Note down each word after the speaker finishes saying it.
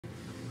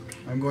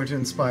I'm going to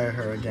inspire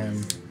her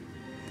again.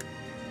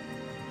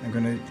 I'm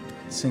going to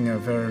sing a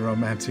very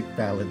romantic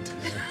ballad to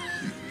her.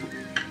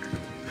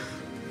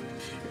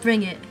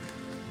 Bring it.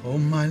 Oh,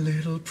 my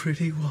little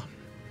pretty one.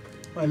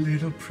 My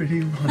little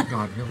pretty one.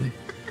 God, really?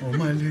 Oh,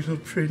 my little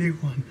pretty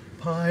one.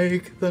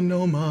 Pike the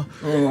Noma.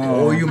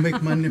 Oh, you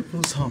make my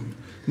nipples hum.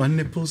 My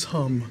nipples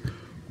hum.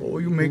 Oh,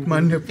 you make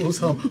my nipples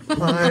hum.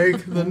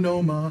 Pike the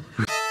Noma.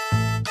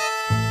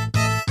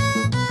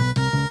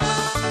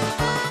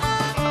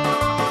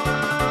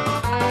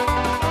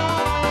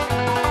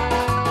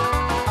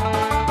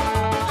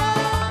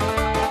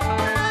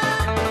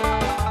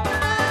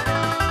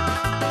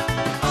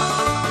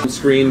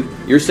 Screen.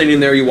 You're sitting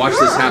there, you watch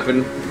this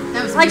happen.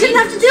 I didn't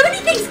have to do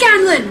anything,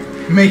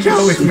 Scanlan! Make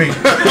out with me.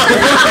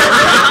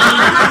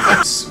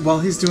 While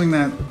he's doing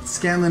that,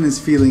 Scanlan is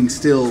feeling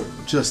still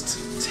just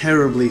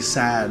terribly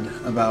sad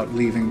about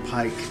leaving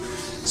Pike,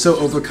 so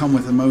overcome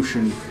with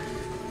emotion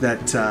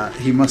that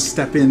he must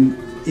step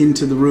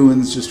into the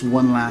ruins just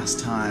one last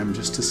time,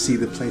 just to see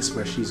the place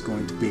where she's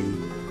going to be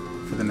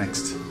for the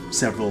next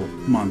several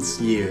months,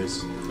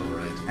 years. All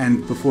right.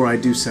 And before I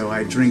do so,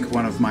 I drink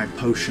one of my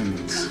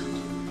potions.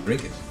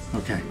 Drink it.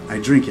 Okay, I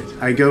drink it.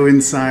 I go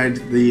inside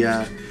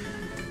the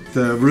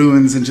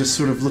ruins and just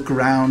sort of look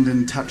around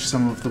and touch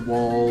some of the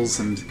walls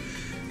and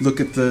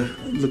look at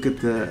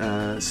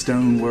the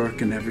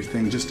stonework and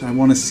everything. Just I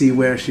want to see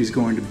where she's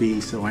going to be,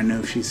 so I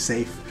know she's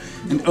safe.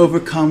 And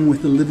overcome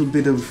with a little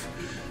bit of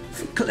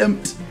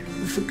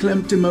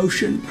verklempt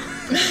emotion,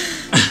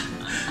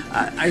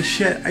 I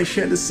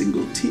shed a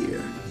single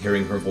tear.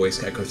 Hearing her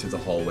voice echo through the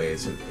hallway,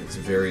 it's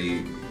a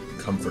very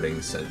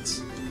comforting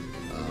sense.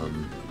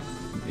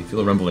 You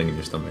feel a rumbling in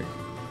your stomach.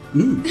 I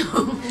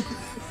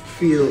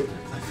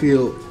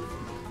feel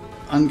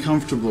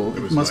uncomfortable.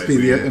 It must be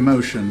the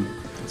emotion.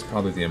 It's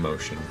probably the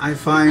emotion. I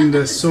find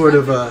a sort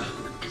of a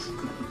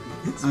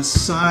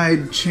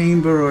side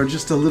chamber or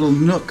just a little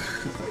nook.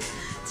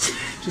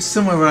 Just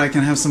somewhere where I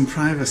can have some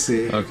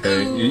privacy.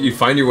 Okay, you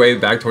find your way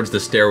back towards the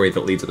stairway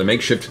that leads to the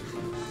makeshift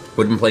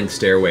wooden plank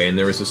stairway, and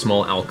there is a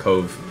small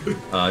alcove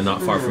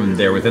not far from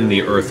there within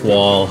the earth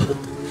wall.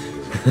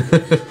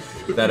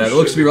 That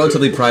looks to be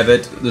relatively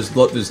private. There's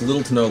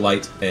little to no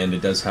light, and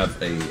it does have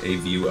a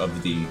view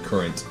of the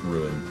current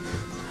ruin.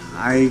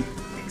 I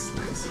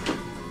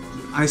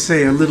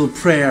say a little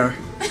prayer,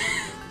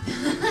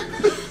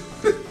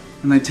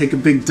 and I take a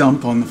big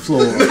dump on the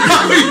floor.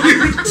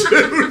 You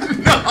do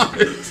not!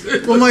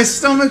 Well, my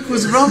stomach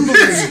was rumbling.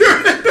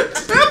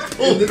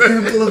 In the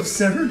temple of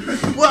Severn.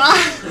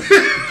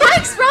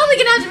 Pike's probably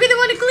gonna have to be the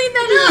one to clean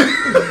that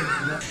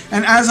up!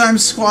 And as I'm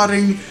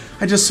squatting,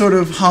 I just sort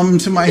of hum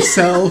to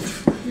myself.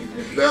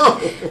 No!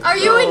 Are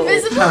you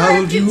invisible?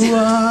 How do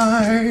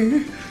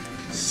I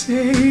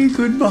say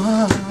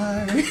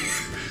goodbye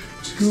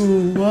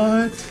to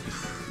what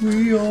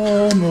we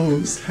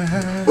almost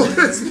had?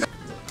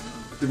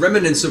 The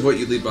remnants of what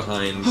you leave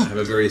behind have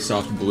a very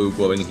soft blue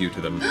glowing hue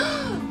to them.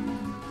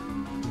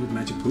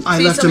 Magic poop?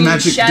 I left a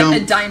magic dump. A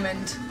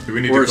diamond. Do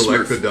we need to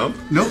collect the dump?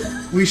 Nope,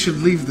 we should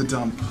leave the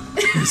dump.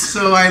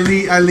 So I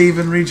leave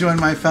and rejoin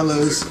my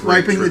fellows,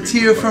 wiping the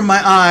tear from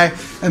my eye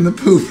and the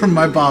poo from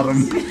my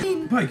bottom.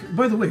 Pike,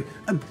 by the way,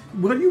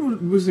 while you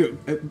was there,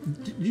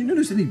 did you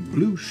notice any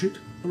blue shit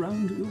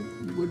around your?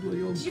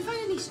 Did you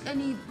find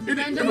any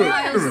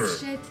randomized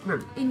shit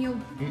in your?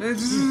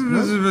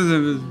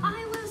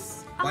 I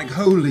was like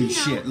holy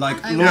shit, like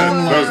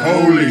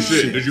Yeah, holy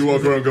shit. Did you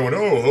walk around going,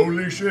 oh,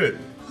 holy shit?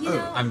 You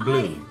know, I'm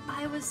blue.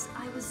 I was.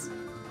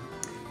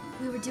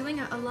 We were doing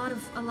a lot of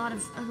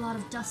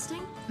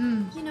dusting.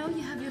 You know,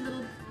 you have your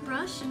little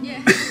brush and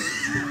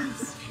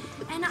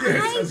and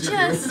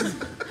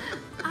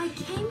I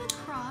came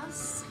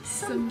across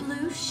some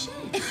blue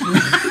shit.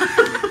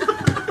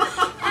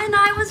 And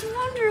I was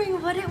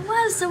wondering what it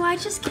was, so I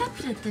just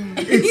kept it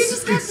there. You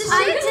just kept the shit?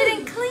 I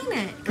didn't clean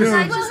it because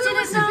I just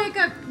didn't know. Pick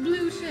up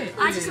blue shit.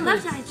 I just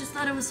left it. I just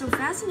thought it was so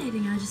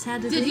fascinating. I just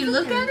had to. Did you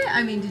look at it?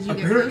 I mean, did you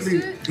get close to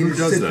it? Who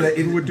does that?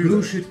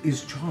 Blue shit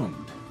is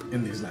charmed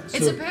in these lands.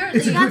 It's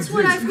apparently that's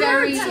what I've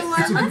very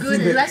heard. So a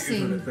good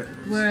blessing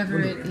wherever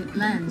it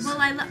lands. Well,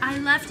 I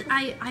left.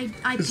 I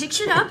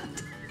picked it up.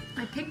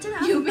 I picked it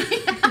up.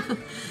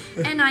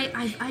 And I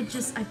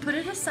put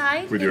it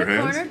aside With in your a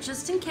hands? corner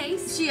just in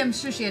case. I'm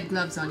sure she had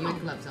gloves on. You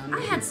had gloves on.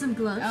 I had some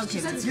gloves. Okay,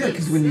 just that's in Yeah, case.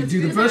 because when you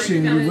do the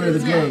brushing, you wear the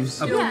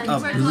gloves. A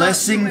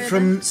blessing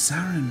from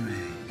Sarenrae.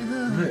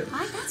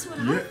 That's what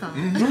I thought.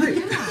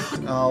 Right.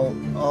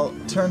 I'll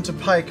turn to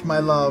Pike, my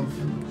love,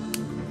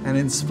 and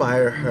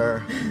inspire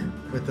her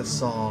with a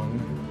song.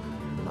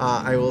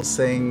 I will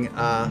sing,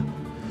 I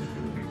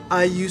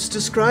used to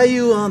scry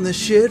you on the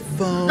shit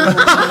phone. Late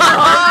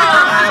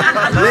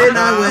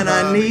night when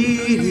I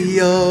need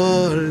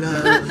your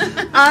love.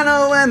 I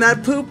know when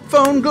that poop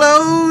phone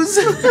glows,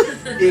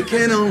 it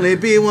can only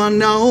be one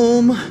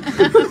gnome.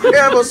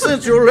 Ever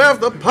since you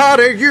left the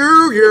party,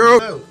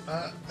 Hello,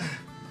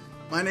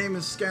 my name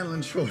is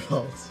Scanlan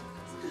Shorthalls.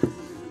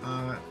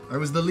 I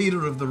was the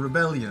leader of the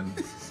rebellion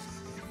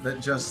that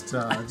just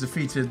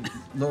defeated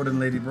Lord and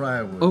Lady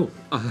Briarwood. Oh,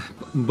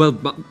 well,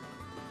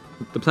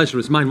 The pleasure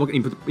was mine.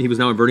 He was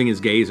now averting his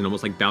gaze and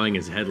almost like bowing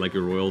his head like a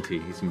royalty.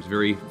 He seems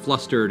very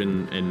flustered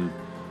and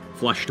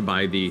flushed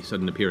by the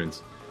sudden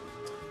appearance.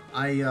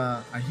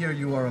 I hear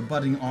you are a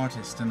budding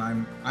artist, and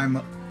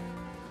I'm,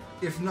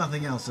 if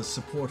nothing else, a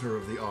supporter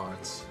of the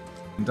arts.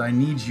 And I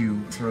need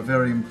you for a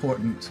very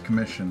important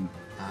commission.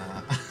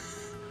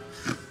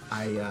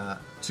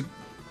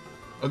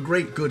 A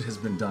great good has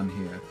been done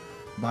here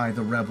by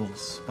the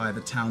rebels, by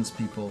the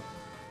townspeople,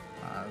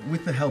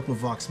 with the help of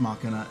Vox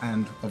Machina,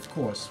 and of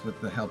course with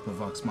the help of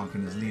Vox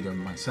Machina's leader,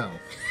 myself.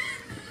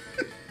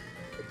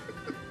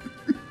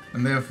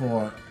 And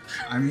therefore,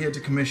 I'm here to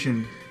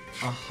commission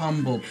a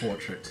humble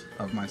portrait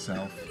of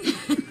myself.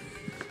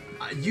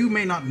 You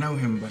may not know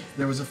him, but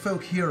there was a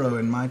folk hero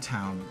in my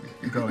town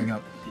growing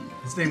up.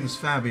 His name was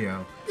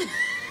Fabio.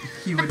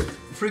 He would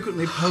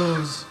frequently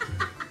pose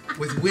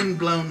with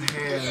wind-blown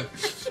hair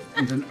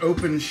and an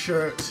open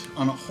shirt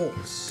on a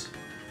horse.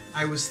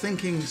 I was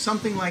thinking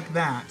something like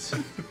that.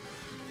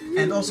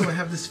 And also I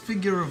have this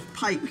figure of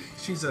Pike.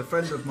 She's a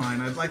friend of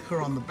mine. I'd like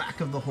her on the back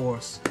of the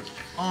horse,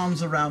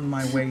 arms around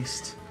my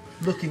waist,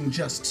 looking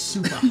just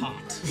super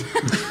hot.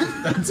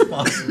 That's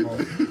possible.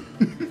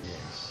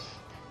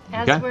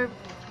 As we're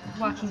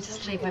walking to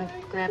sleep, I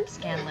grabbed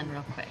Scanlan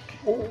real quick.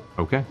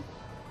 Okay.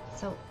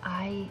 So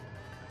I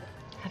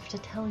have to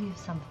tell you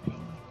something.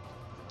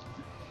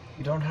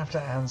 You don't have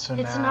to answer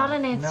now. It's not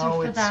an answer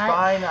no, for it's that.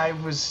 fine. I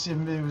was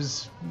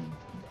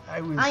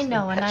I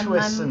know,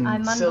 impetuous and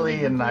I'm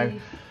silly, and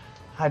unbelievably...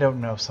 I don't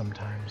know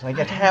sometimes. I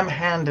get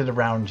ham-handed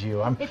around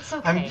you. It's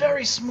okay. I'm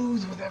very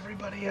smooth with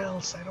everybody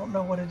else. I don't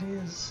know what it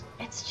is.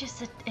 It's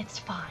just, it's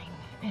fine.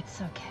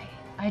 It's okay.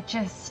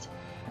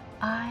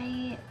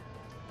 I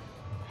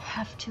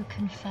have to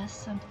confess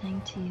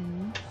something to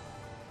you.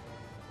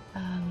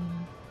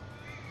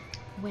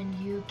 When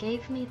you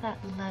gave me that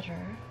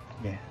letter,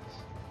 Yes.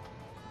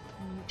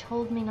 and you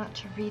told me not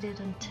to read it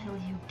until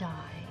you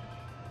die,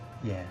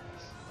 Yes.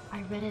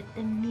 I read it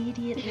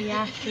immediately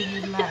after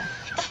you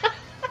left.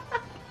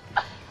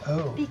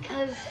 Oh.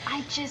 Because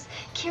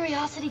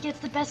curiosity gets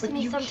the best of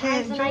me you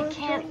sometimes, can't, and I you're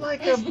can't.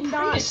 like a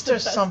priest or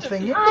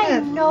something. You I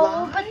can't know,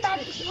 lie. but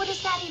what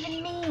does that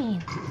even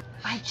mean?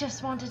 I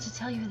just wanted to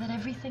tell you that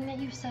everything that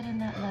you said in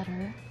that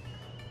letter,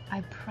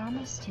 I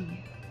promise to you.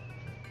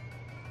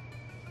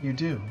 You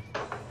do.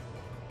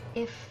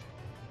 If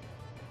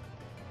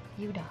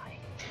you die.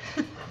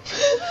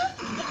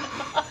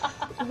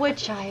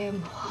 Which I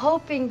am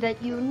hoping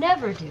that you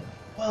never do.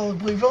 Well,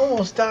 we've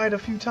almost died a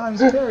few times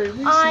very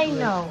recently. I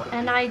know,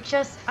 and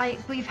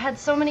we've had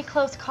so many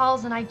close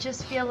calls, and I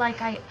just feel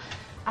like I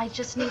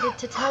just needed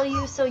to tell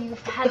you so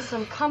you've had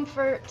some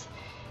comfort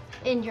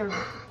in your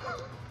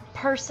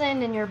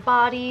person, in your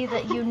body,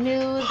 that you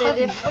knew that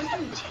if...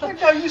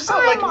 Now you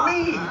sound like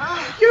me.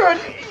 You're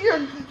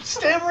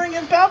stammering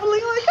and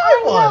babbling like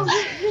I was.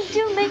 know, you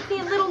do make me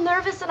a little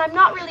nervous, and I'm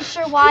not really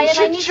sure why, and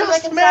I need to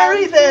just reconcile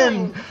marry the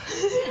then.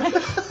 feeling.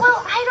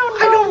 Well, I don't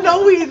know. I don't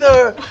know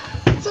either.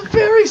 It's a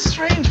very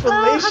strange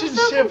relationship. I'm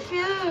so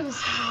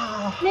confused.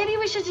 Maybe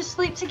we should just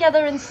sleep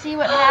together and see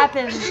what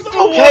happens.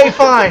 Okay,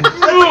 fine.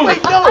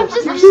 Wait, no.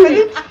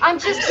 I'm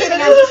just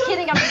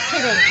kidding.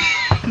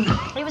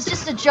 It was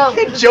just a joke.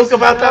 You can't joke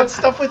about that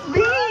stuff with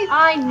me.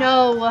 I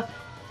know.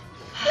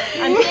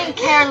 I'm being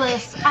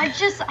careless. I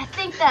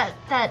think that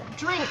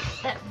drink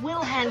that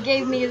Wilhan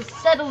gave me is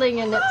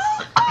settling, and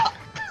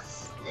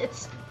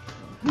it's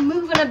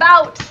moving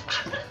about.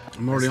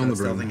 I'm already on the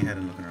Stealthing broom. ahead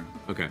and looking around.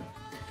 Okay.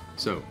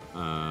 So,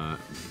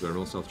 do I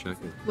roll stealth check?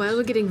 While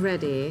we're getting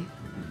ready,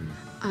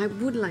 I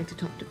would like to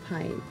talk to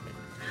Pike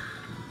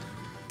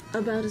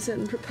about a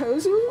certain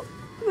proposal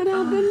that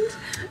happened.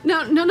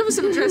 No, none of us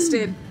are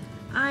interested.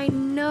 I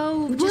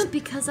know, just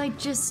because What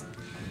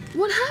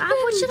happened?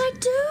 What should I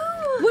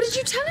do? What did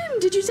you tell him?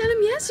 Did you tell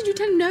him yes? Did you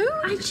tell him no?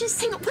 I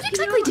just... Hang on, what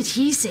exactly did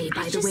he say,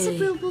 by the way?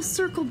 We'll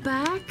circle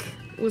back.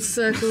 We'll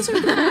circle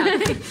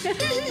back.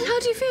 How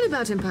do you feel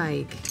about him,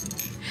 Pike?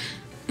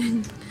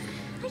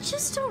 I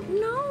just don't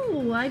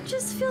know. I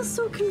just feel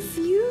so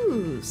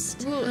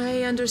confused. Well,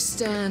 I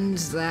understand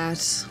that.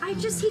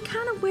 He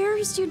kind of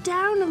wears you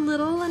down a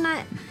little, and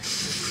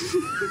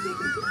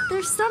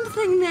there's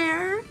something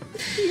there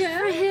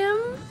for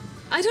him.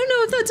 I don't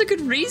know if that's a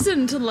good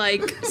reason to,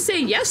 say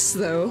yes,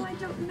 though. I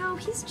don't know.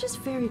 He's just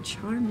very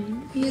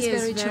charming. He is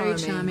very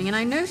charming, and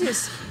I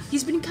notice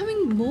he's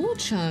becoming more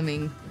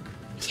charming.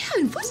 Yeah,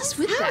 and what is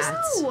with that?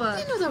 I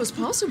didn't know that was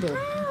possible.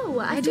 How?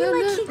 I feel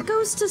like he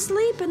goes to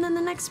sleep, and then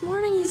the next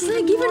morning he's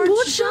Like even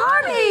more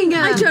charming.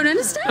 I don't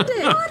understand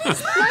it. What is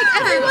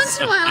that? Every once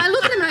in a while, I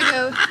look at him and I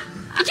go,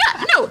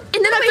 yeah, no,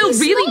 and then I feel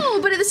really small,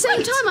 but at the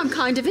same time, I'm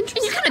kind of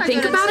interested. And you kind of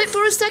think about it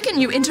for a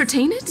second, you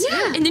entertain it,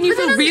 Yeah. and then you But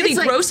feel then really it's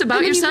like- gross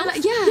about and then you yourself. feel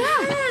like-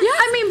 yeah.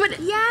 I mean, but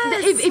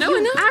if No,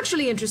 you're no.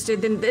 actually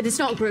interested, then it's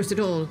not gross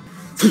at all.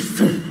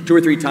 2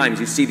 or 3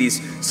 times you see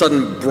these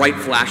sudden bright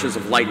flashes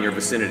of light in your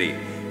vicinity,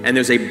 and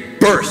there's a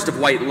burst of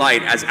white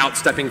light as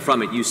outstepping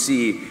from it you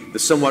see the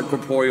somewhat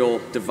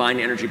corporeal, divine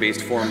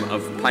energy-based form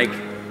of Pike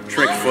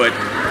Trickfoot.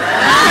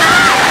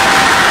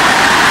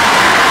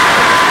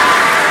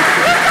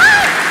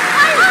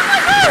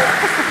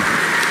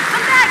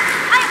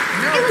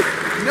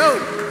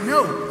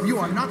 You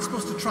are not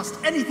supposed to trust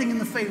anything in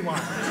the Feywild.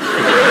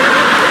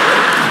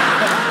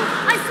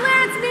 I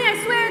swear it's me, I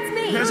swear it's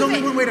me. There's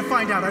only one way to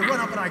find out. I run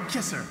up and I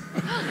kiss her.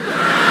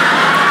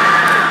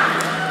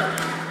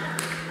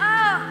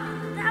 Oh,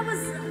 that was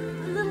a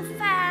little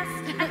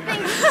fast, I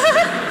think.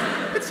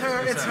 It's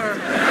her, it's her.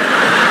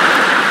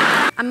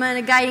 I'm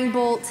gonna guiding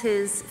bolt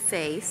his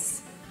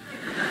face.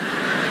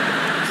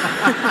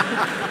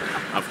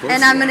 Of course.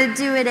 And I'm gonna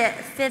do it at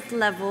 5th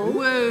level.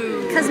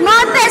 Whoa. Because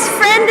my best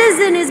friend is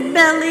in his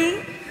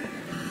belly.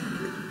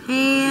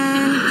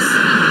 And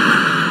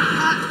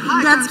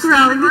that's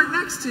growing. Right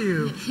next to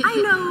you. I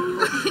know.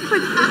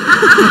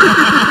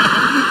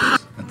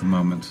 At the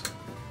moment.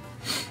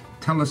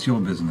 Tell us your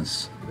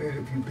business. Where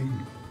have you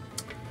been?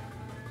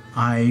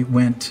 I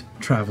went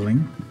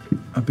traveling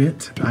a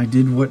bit. I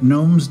did what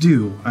gnomes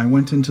do. I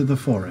went into the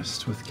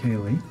forest with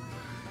Kaylee.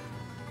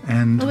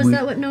 And Oh, is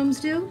that what gnomes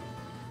do?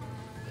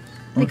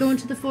 They go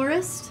into the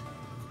forest?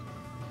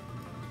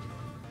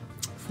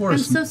 I'm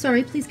so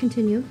sorry, please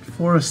continue.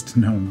 Forest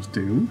gnomes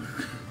do.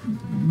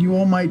 You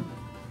all might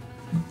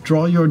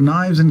draw your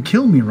knives and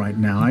kill me right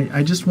now.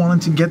 I just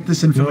wanted to get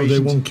this information. No, they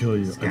won't kill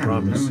you, I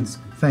promise.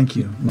 Thank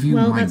you.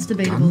 Well, that's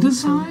debatable.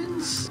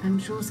 I'm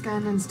sure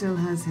Scanlan still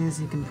has his.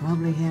 He can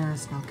probably hear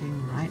us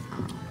knocking right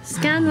now.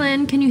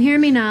 Scanlan, can you hear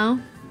me now?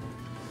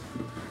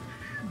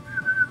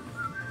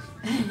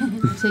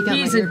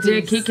 He's a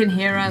dick, he can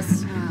hear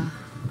us.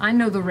 I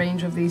know the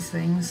range of these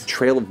things.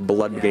 Trail of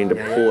blood beginning to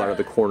pull out of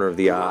the corner of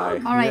the eye.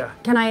 All right,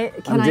 can I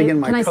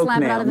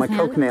slap it out of his hand? My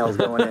coke nail's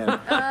going in.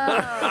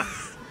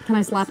 Can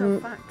I slap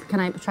him? Can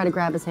I try to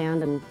grab his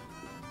hand and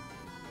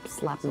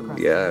slap him across?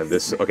 Yeah,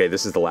 this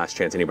is the last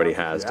chance anybody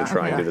has to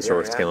try and do this,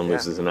 or Talon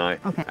loses an eye.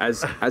 Okay.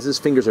 As his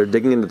fingers are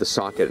digging into the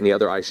socket and the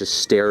other eye's just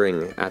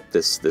staring at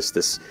this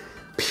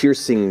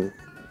piercing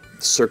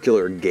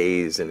circular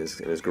gaze in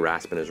his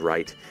grasp in his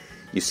right,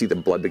 you see the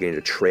blood beginning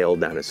to trail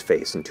down his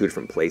face in 2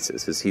 different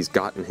places as he's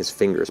gotten his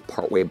fingers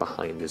partway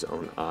behind his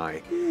own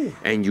eye.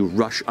 And you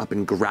rush up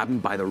and grab him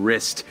by the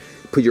wrist,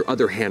 put your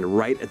other hand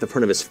right at the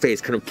front of his face,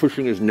 kind of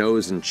pushing his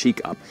nose and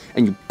cheek up,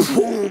 and you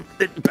pull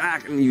it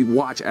back, and you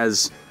watch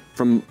as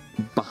from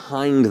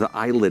behind the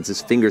eyelids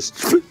his fingers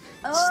slip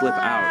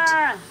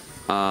out.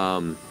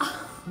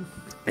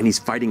 And he's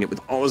fighting it with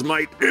all his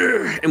might.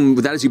 And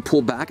with that, as you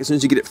pull back, as soon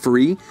as you get it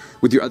free,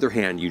 with your other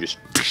hand, you just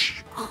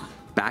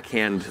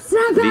backhand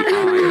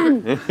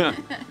the eye.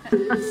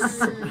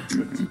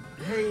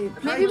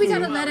 Maybe we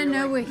gotta let her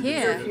know we're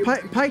here.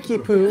 Pikey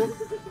poo.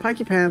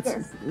 Pikey pants.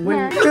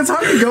 It's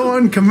hard to go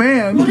on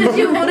command.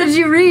 What did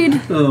you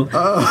read?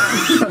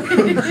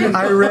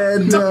 I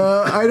read.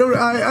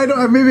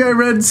 Maybe I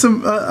read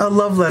a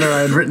love letter I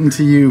had written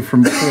to you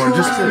from before.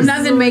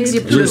 Nothing makes you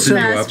poop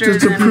faster.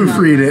 Just to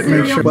proofread it,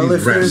 make sure. Well,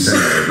 if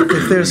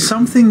there's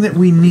something that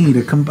we need,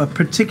 a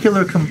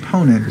particular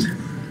component,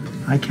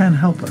 I can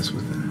help us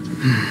with that.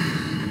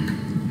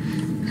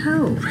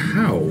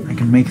 How? I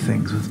can make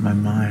things with my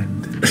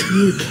mind.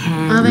 You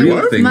can. Are they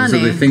real things? Money?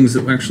 Are they things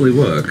that actually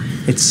work?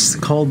 It's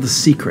called the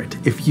secret.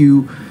 If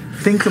you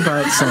think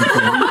about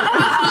something,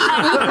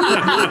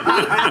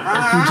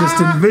 you just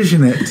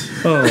envision it.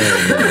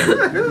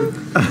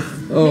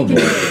 Oh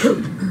boy.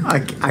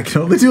 I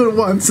can only do it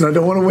once, and I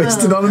don't want to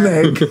waste it on an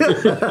egg.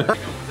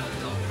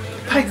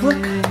 Pike,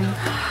 look.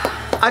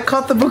 I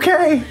caught the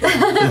bouquet.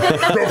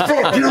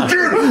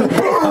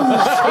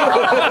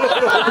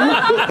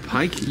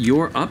 Pike,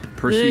 you're up.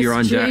 Percy, you're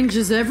on deck. This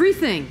changes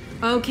everything.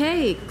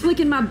 Okay,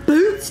 clicking my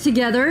boots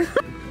together.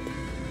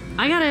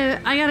 I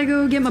gotta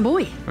go get my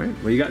boy. All right.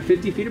 Well, you got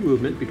 50 feet of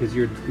movement because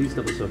you're these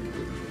double so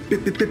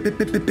 30,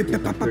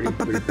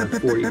 35,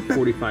 40,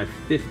 45,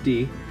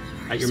 50.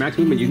 At your max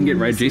movement, you can get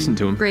right adjacent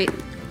to him. Great.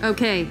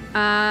 Okay.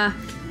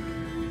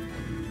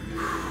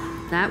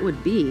 That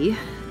would be.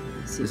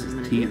 Let's see what I'm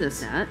gonna do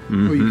this at.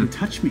 Oh, you can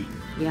touch me.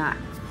 Yeah.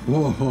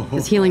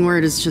 His healing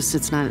word is just,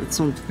 it's on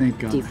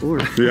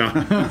D4.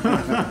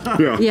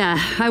 Yeah,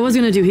 I was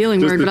gonna do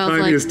healing word, but I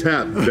was like,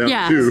 tap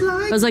yeah.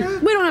 I was like,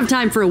 we don't have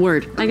time for a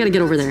word. I gotta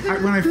get over there.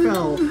 When I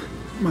fell,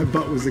 my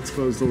butt was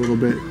exposed a little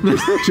bit,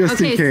 just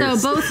in case. Okay, so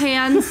both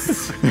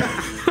hands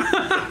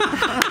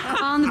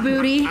on the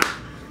booty.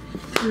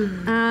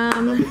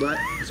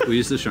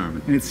 Squeeze the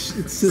Charmin. And it's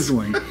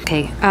sizzling.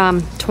 Okay,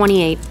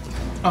 28.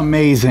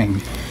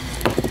 Amazing.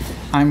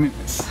 I'm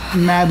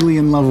madly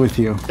in love with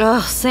you.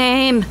 Oh,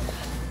 same.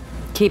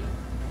 Keep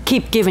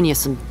giving you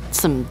some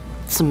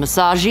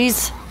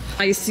massages.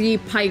 I see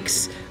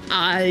Pike's,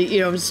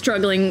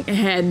 struggling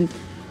head,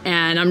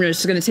 and I'm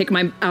just gonna take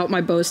out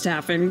my bow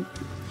staff and.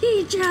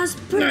 He just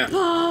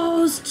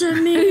proposed to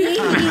me.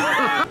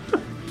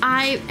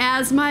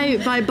 As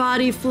my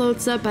body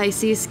floats up, I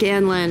see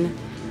Scanlan,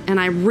 and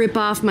I rip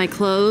off my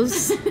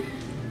clothes,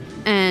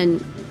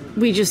 and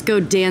we just go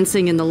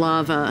dancing in the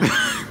lava.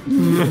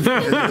 And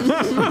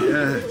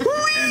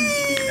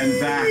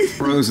bats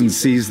frozen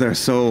seize their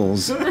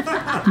souls.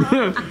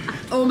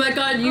 Oh my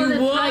god, you would!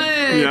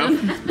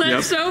 Yep.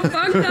 That's so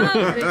fucked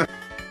up!